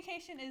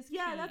 Communication is key.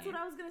 Yeah, that's what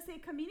I was going to say.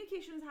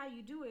 Communication is how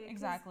you do it.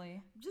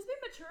 Exactly. Just be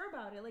mature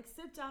about it. Like,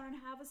 sit down and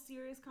have a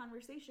serious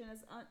conversation,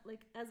 as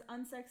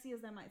unsexy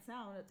as that might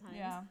sound at times.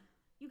 Yeah.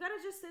 You got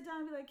to just sit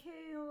down and be like,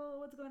 hey,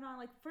 what's going on?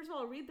 Like, first of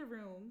all, read the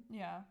room.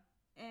 Yeah.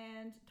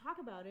 And talk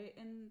about it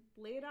and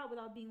lay it out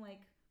without being, like,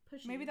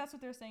 pushy. Maybe that's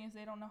what they're saying is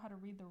they don't know how to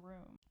read the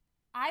room.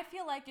 I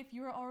feel like if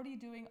you're already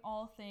doing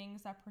all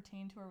things that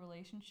pertain to a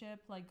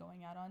relationship, like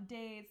going out on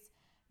dates,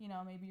 you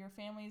know, maybe your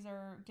families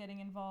are getting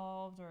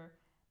involved, or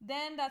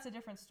then that's a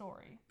different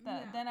story.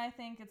 Then I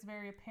think it's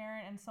very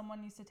apparent and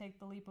someone needs to take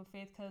the leap of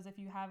faith, because if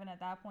you haven't at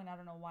that point, I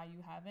don't know why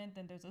you haven't,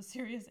 then there's a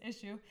serious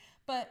issue.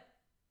 But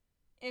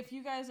if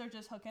you guys are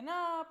just hooking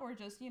up or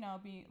just, you know,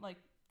 be like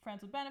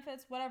friends with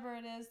benefits, whatever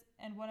it is,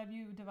 and one of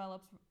you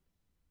develops,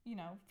 you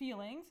know,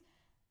 feelings,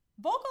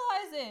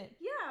 vocalize it.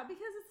 Yeah,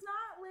 because it's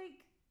not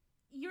like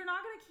you're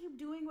not going to keep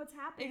doing what's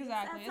happening.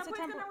 Exactly. It's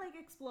going to like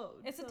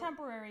explode. It's a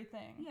temporary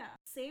thing. Yeah.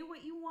 Say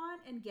what you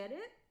want and get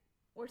it,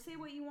 or say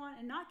what you want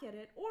and not get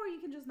it, or you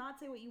can just not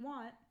say what you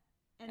want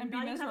and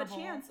not even have a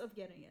chance of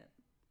getting it.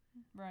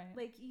 Right.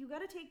 Like, you got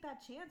to take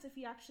that chance if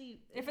you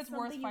actually... If it's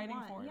worth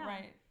fighting for,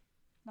 right.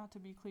 Not to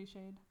be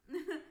cliched.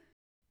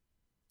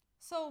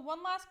 So,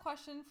 one last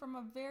question from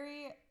a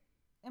very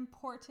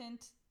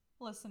important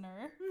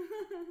listener.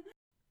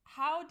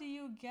 How do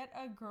you get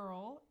a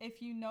girl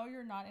if you know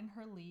you're not in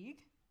her league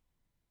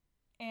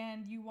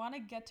and you want to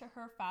get to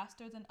her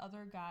faster than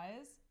other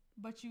guys,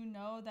 but you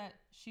know that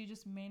she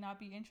just may not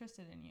be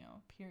interested in you,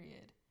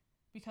 period,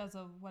 because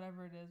of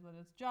whatever it is, whether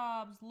it's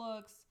jobs,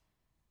 looks,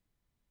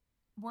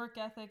 work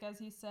ethic, as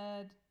he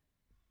said.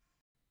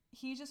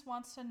 He just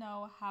wants to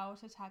know how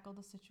to tackle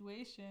the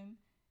situation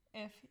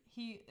if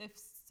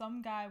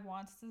some guy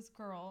wants this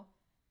girl,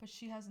 but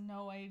she has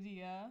no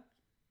idea.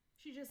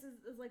 She just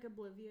is like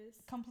oblivious.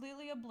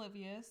 Completely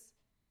oblivious.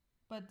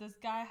 But this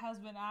guy has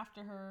been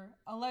after her,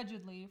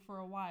 allegedly, for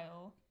a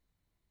while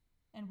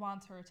and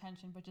wants her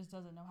attention, but just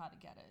doesn't know how to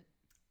get it.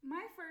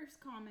 My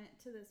first comment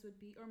to this would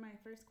be, or my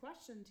first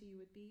question to you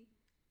would be,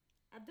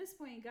 at this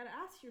point, you got to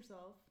ask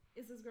yourself,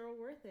 is this girl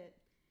worth it?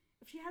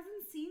 If she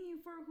hasn't seen you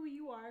for who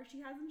you are, she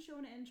hasn't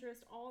shown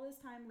interest all this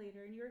time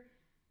later, and you're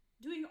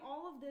doing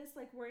all of this,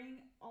 like wearing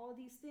all of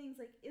these things,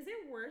 like, is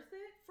it worth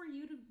it for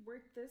you to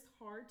work this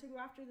hard to go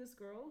after this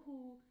girl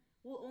who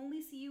will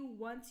only see you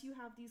once you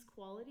have these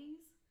qualities?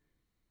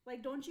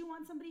 Like, don't you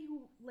want somebody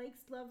who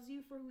loves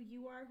you for who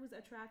you are, who's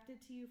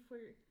attracted to you for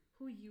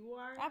who you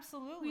are?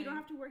 Absolutely. Who you don't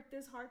have to work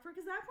this hard for?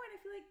 Because at that point, I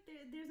feel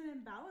like there's an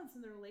imbalance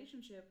in the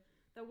relationship.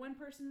 That one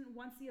person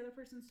wants the other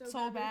person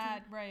so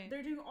bad. Right.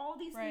 They're doing all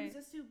these things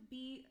just to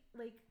be,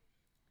 like,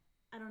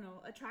 I don't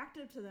know,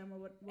 attractive to them or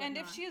what. And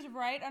if she's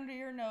right under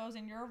your nose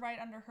and you're right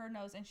under her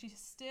nose and she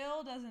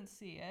still doesn't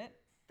see it,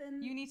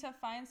 then you need to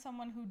find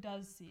someone who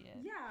does see it.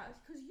 Yeah,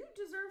 because you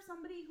deserve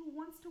somebody who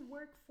wants to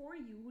work for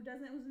you, who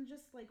isn't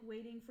just like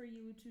waiting for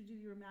you to do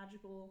your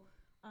magical.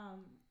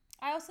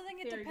 I also think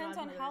it depends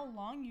on how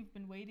long you've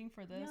been waiting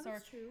for this, yeah,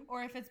 that's true.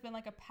 Or if it's been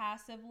like a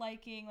passive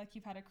liking, like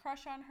you've had a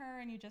crush on her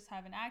and you just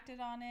haven't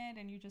acted on it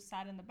and you just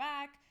sat in the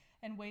back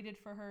and waited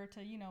for her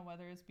to, you know,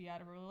 whether it's be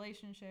out of a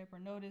relationship or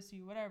notice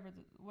you,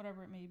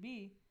 whatever it may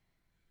be.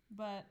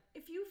 But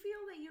if you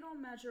feel that you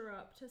don't measure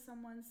up to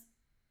someone's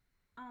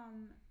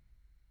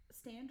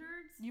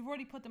standards, you've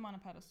already put them on a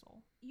pedestal.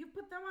 You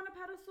put them on a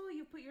pedestal,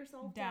 you put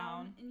yourself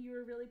down, and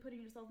you're really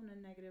putting yourself in a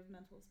negative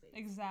mental space.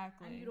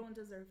 Exactly. And you don't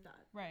deserve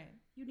that. Right.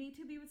 You need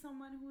to be with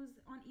someone who's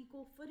on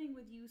equal footing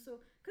with you. So,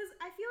 because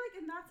I feel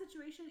like in that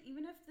situation,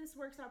 even if this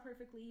works out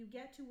perfectly, you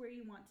get to where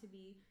you want to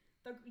be.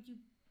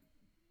 You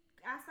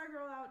ask that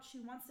girl out,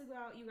 she wants to go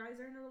out, you guys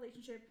are in a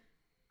relationship.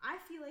 I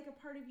feel like a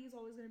part of you is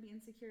always going to be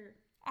insecure.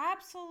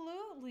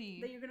 Absolutely.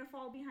 That you're gonna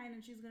fall behind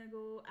and she's gonna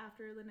go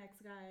after the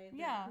next guy.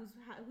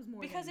 Who's more.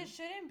 Because it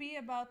shouldn't be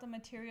about the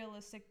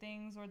materialistic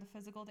things or the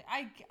physical thing.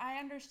 I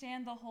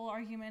understand the whole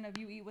argument of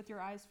you eat with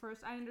your eyes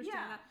first. I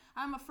understand that.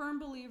 I'm a firm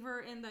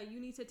believer in that you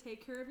need to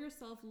take care of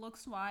yourself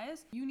looks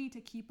wise. You need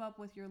to keep up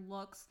with your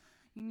looks.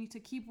 You need to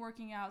keep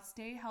working out,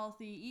 stay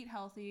healthy, eat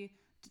healthy.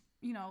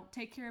 You know,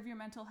 take care of your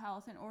mental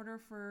health in order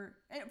for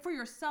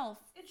yourself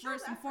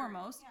first and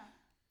foremost. Yeah.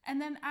 And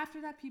then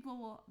after that, people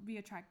will be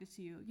attracted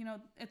to you. You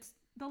know, it's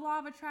the law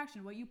of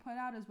attraction. What you put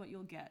out is what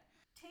you'll get.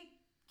 Take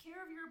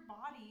care of your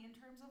body in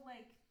terms of,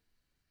 like,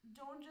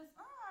 don't just,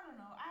 I don't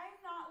know. I'm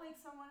not,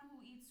 like, someone who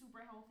eats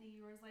super healthy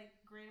or is, like,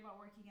 great about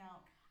working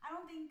out. I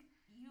don't think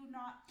people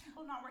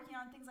not working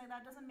out and things like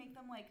that doesn't make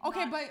them, like,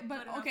 okay,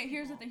 but okay,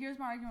 here's the thing. Here's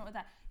my argument with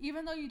that.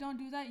 Even though you don't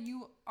do that,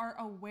 you are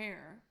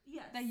aware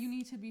that you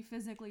need to be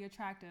physically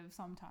attractive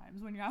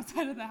sometimes when you're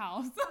outside of the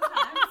house.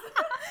 Sometimes.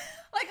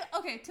 Like,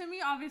 okay, to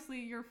me, obviously,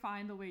 you're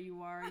fine the way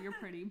you are. You're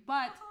pretty.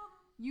 But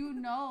you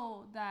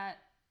know that,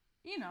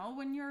 you know,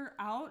 when you're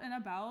out and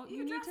about,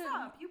 you need to...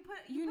 up. You put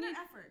in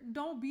effort.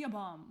 Don't be a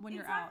bum when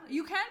you're out.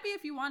 You can be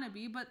if you want to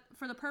be, but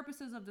for the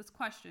purposes of this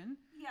question...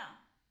 Yeah.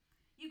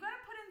 You got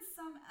to put in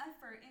some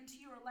effort into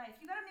your life.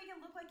 You got to make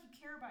it look like you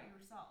care about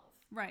yourself.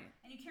 Right.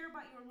 And you care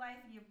about your life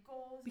and you have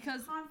goals and you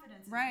have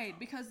confidence in yourself. Right,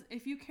 because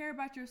if you care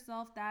about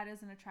yourself, that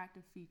is an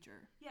attractive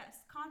feature.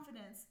 Yes,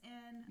 confidence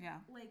and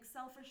like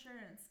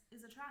self-assurance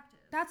is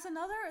attractive. That's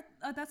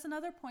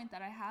another point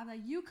that I have,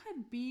 that you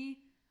could be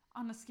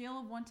on a scale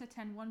of 1 to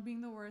 10, 1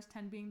 being the worst,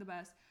 10 being the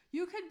best.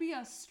 You could be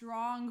a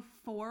strong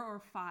 4 or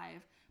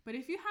 5, but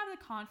if you have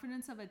the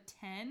confidence of a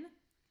 10,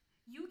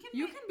 you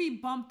can be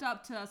bumped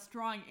up to a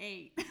strong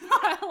 8.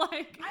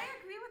 Like, I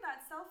agree with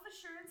that.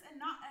 Self-assurance and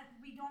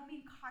we don't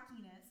mean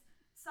cockiness.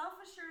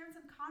 Self-assurance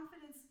and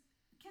confidence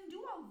can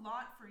do a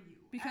lot for you.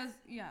 Because,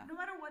 no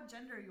matter what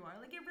gender you are.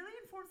 Like, it really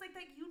informs, like,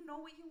 that you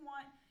know what you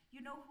want,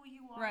 you know who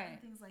you are,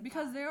 and things like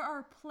because that. There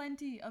are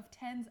plenty of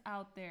 10s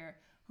out there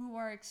who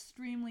are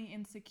extremely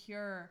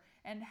insecure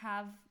and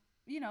have,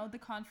 you know, the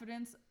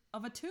confidence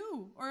of a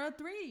 2 or a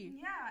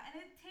 3. Yeah,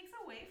 and it takes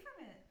away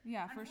from it.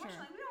 Yeah, for sure.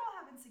 Unfortunately, we all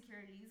have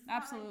insecurities. It's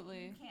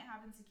absolutely. Not like you can't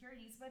have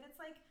insecurities, but it's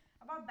like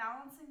about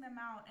balancing them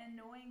out and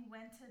knowing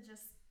when to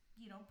just,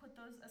 you know, put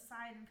those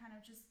aside and kind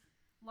of just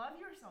love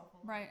yourself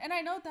a little. Right. And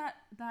I know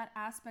that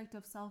aspect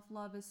of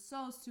self-love is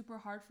so super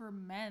hard for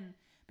men,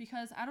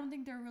 because I don't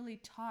think they're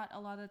really taught a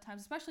lot of the times,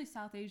 especially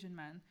South Asian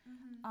men.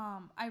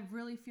 Mm-hmm. I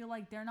really feel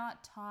like they're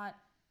not taught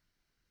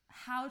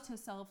how to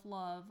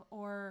self-love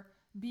or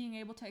being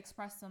able to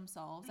express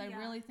themselves. I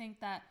really think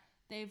that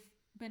they've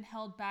been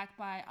held back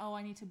by,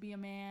 I need to be a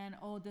man,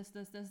 this.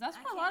 That's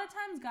why a lot of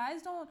times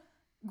guys don't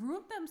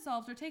group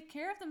themselves or take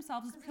care of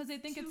themselves, because they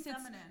think it's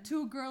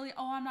too girly.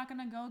 I'm not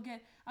gonna go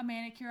get a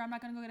manicure, I'm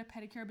not gonna go get a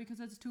pedicure because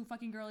it's too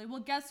fucking girly. Well,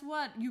 guess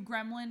what, you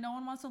gremlin, no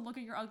one wants to look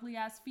at your ugly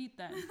ass feet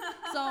then.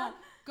 So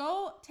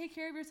go take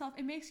care of yourself.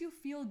 It makes you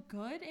feel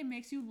good. It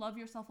makes you love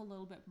yourself a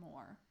little bit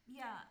more.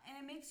 Yeah, and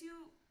it makes you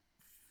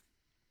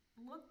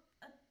look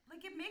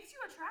like, it makes you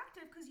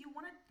attractive because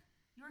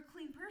you're a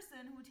clean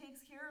person who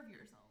takes care of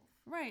yourself.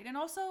 Right. And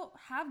also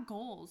have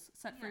goals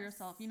set for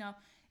yourself. You know,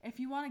 if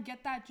you want to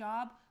get that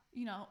job,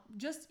 you know,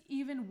 just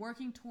even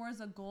working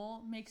towards a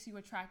goal makes you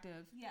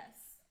attractive.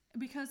 Yes.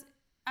 Because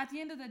at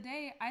the end of the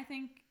day, I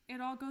think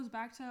it all goes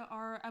back to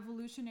our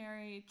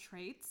evolutionary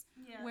traits,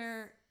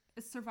 where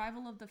it's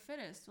survival of the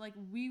fittest. Like,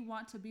 we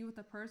want to be with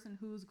a person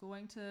who's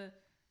going to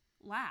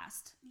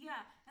last.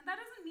 Yeah. And that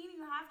doesn't mean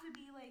you have to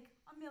be like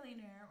a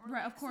millionaire or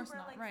right, like, of course super,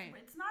 not. Like, right.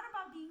 It's not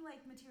about being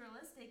like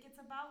materialistic. It's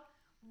about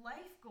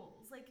life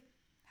goals. Like,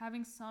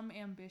 having some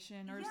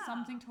ambition or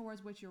something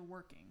towards which you're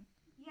working.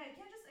 Yeah, you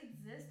can't just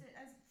exist,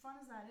 as fun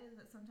as that is,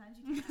 that sometimes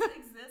you can't just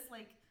exist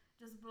like,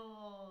 just,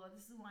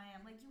 this is who I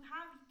am. Like, you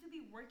have to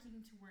be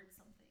working towards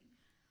something.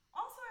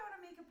 Also, I want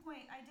to make a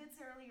point. I did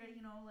say earlier,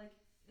 you know, like,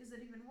 is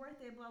it even worth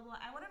it, blah, blah.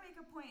 I want to make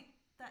a point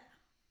that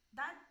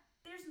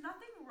there's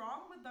nothing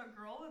wrong with the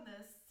girl in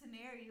this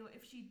scenario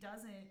if she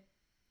doesn't,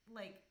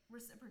 like,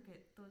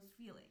 reciprocate those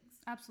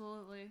feelings.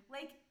 Absolutely.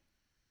 Like,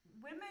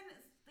 women,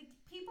 like,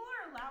 people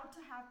are allowed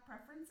to have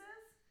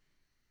preferences,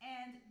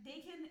 and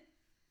they can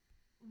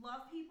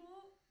love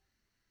people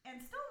and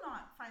still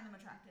not find them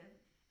attractive.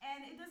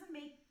 And it doesn't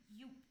make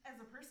you as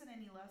a person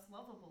any less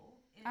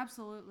lovable.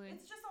 Absolutely.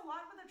 It's just a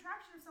lot with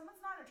attraction. If someone's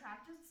not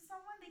attractive to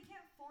someone, they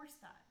can't force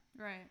that.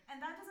 Right.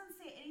 And that doesn't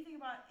say anything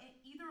about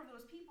either of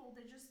those people.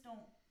 They just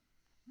don't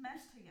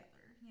mesh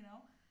together, you know?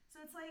 So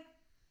it's like,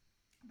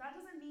 that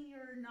doesn't mean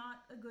you're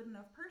not a good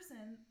enough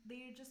person.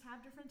 They just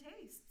have different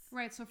tastes.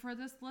 Right. So for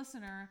this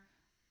listener,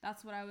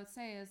 that's what I would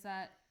say, is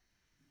that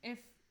if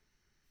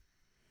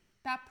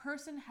that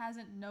person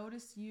hasn't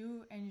noticed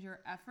you and your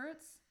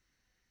efforts,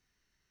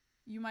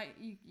 you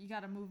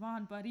got to move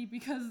on, buddy,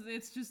 because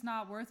it's just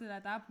not worth it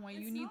at that point.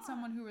 You need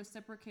someone who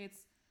reciprocates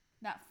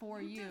that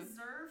for you. You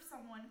deserve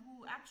someone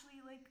who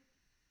actually, like,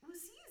 who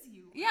sees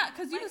you. Yeah,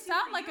 because you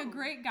sound like a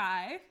great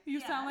guy. You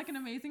sound like an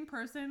amazing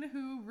person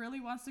who really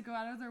wants to go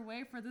out of their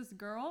way for this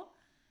girl.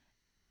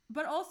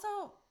 But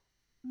also,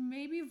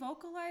 maybe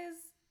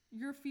vocalize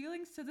your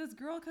feelings to this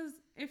girl, because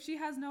if she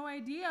has no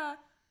idea,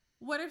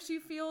 what if she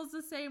feels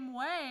the same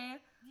way?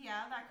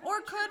 Yeah, that could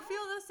or could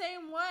feel the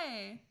same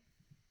way.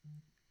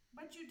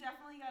 But you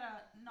definitely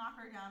gotta knock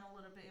her down a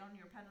little bit on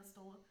your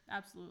pedestal.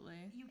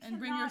 Absolutely. And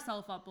bring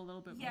yourself up a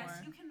little bit more.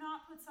 Yes, you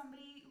cannot put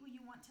somebody who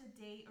you want to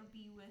date or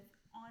be with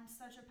on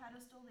such a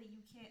pedestal that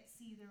you can't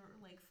see their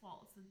like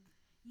faults.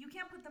 You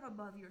can't put them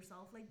above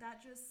yourself. Like that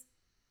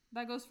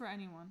goes for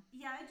anyone.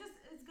 Yeah,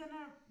 it's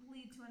gonna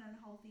lead to an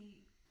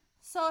unhealthy.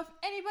 So if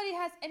anybody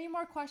has any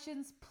more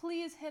questions,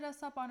 please hit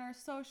us up on our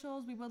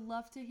socials. We would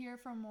love to hear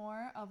from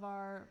more of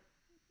our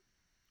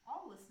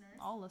all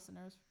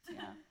listeners.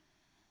 Yeah.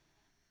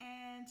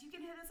 And you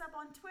can hit us up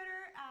on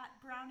Twitter at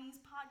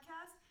Brownies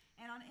Podcast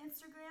and on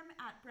Instagram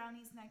at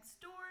Brownies Next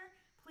Door.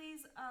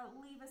 Please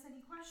leave us any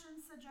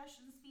questions,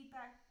 suggestions,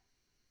 feedback,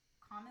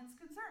 comments,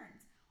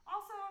 concerns.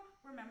 Also,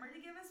 remember to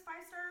give us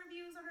 5-star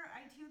reviews on our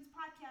iTunes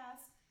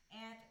podcast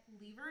and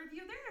leave a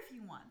review there if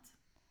you want.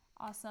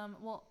 Awesome.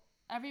 Well,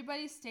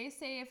 everybody stay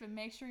safe and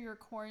make sure you're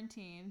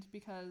quarantined,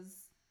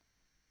 because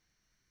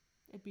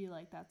it'd be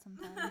like that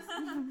sometimes.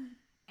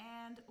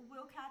 And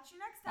we'll catch you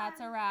next time.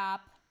 That's a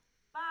wrap.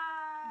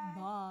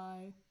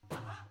 Bye.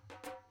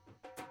 Bye.